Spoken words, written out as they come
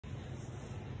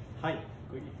Hi,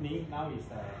 good evening. Now is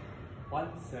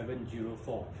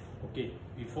 1704. Okay,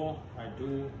 before I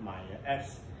do my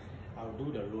abs, I'll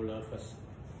do the roller first.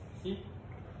 See,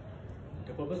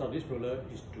 the purpose of this roller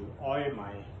is to oil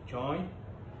my joint,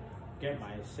 get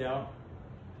myself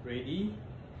ready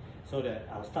so that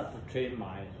I'll start to train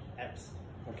my abs.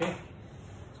 Okay,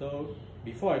 so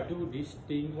before I do this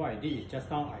thing, what I did is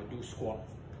just now I do squat.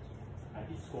 I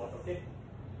did squat, okay?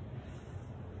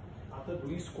 After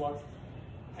doing squat,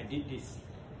 I did this.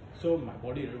 So my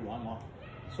body will warm up.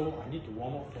 So I need to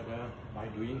warm up further by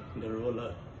doing the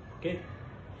roller. Okay?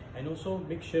 And also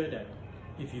make sure that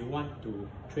if you want to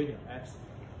train your abs,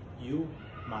 you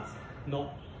must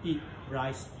not eat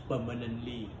rice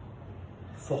permanently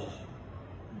for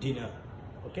dinner.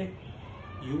 Okay?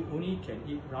 You only can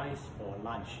eat rice for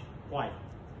lunch. Why?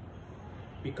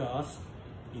 Because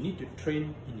you need to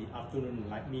train in the afternoon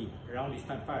like me. Around this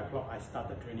time, 5 o'clock, I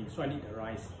started training, so I need the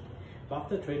rice. But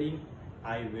after training,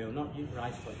 I will not eat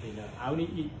rice for dinner. I only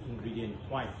eat ingredient.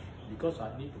 Why? Because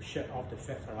I need to shed off the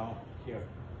fats around here.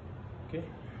 Okay?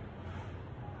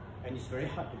 And it's very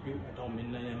hard to build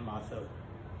abdominal muscle.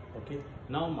 Okay?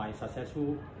 Now my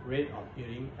successful rate of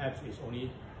building abs is only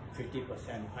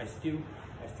 50%. I still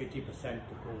have 50%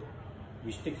 to go,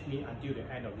 which takes me until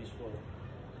the end of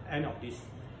this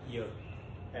year.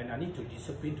 And I need to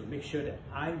discipline to make sure that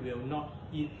I will not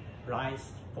eat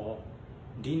rice for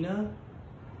dinner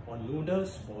or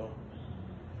noodles for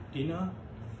dinner.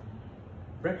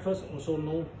 Breakfast also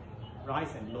no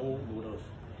rice and no noodles.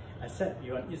 Except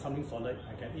you want to eat something solid,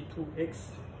 I can eat 2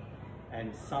 eggs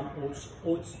and some oats,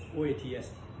 OATs.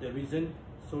 The reason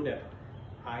so that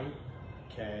I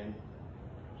can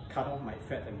cut off my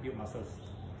fat and build muscles.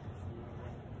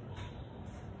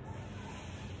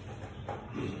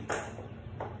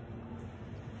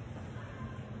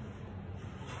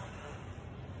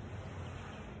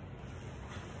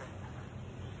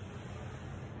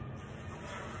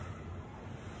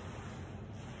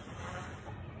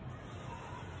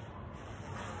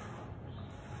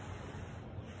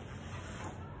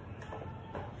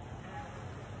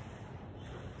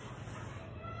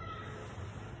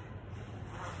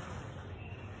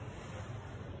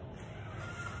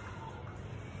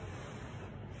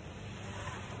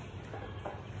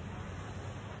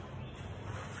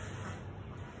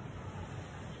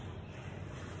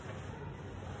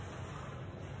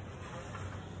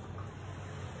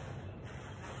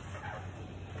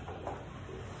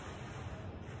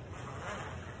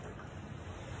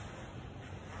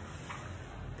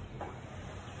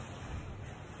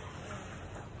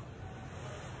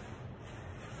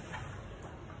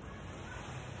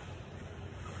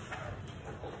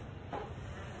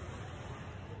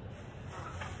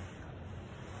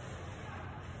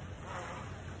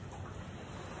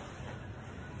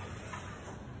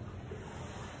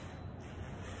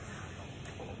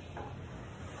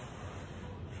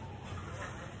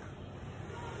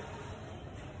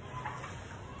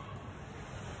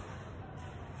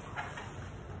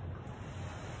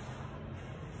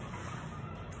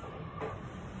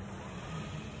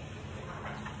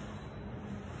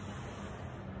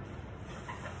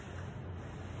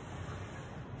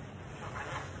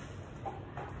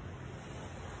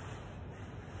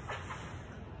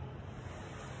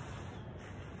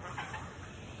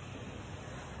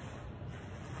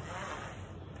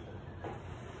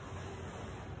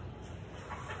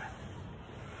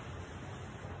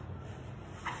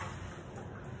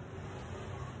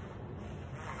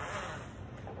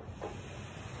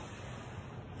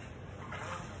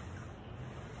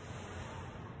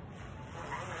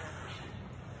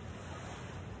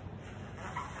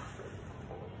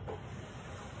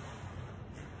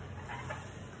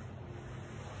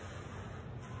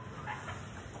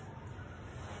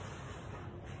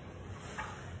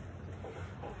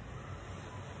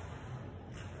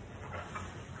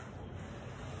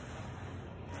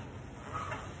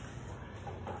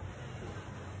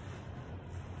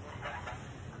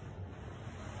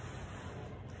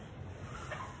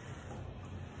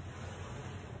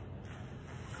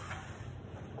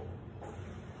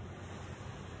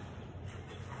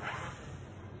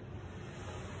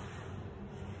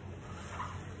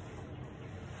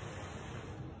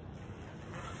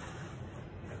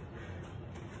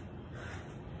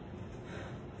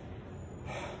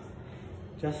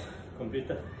 Just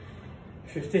completed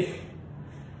 50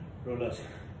 rollers,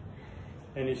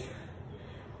 and it's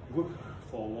good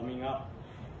for warming up.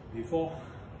 Before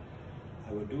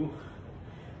I will do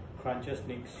crunches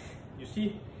next. You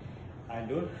see, I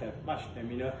don't have much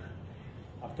stamina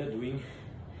after doing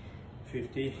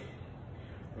 50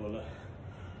 roller,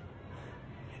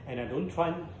 and I don't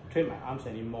train my arms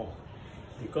anymore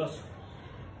because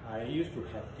I used to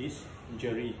have this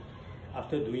injury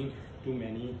after doing too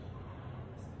many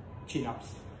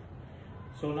chin-ups.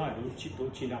 So now I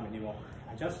don't chin up anymore.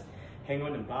 I just hang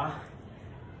on the bar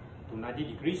to 90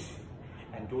 degrees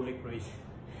and do leg raise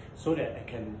so that I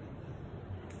can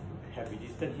have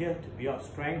resistance here to build up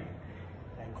strength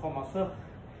and core muscle,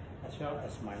 as well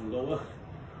as my lower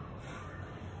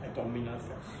abdominal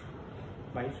fats.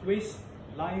 My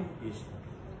waistline is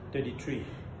 33.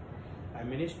 I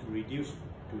managed to reduce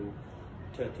to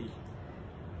 30.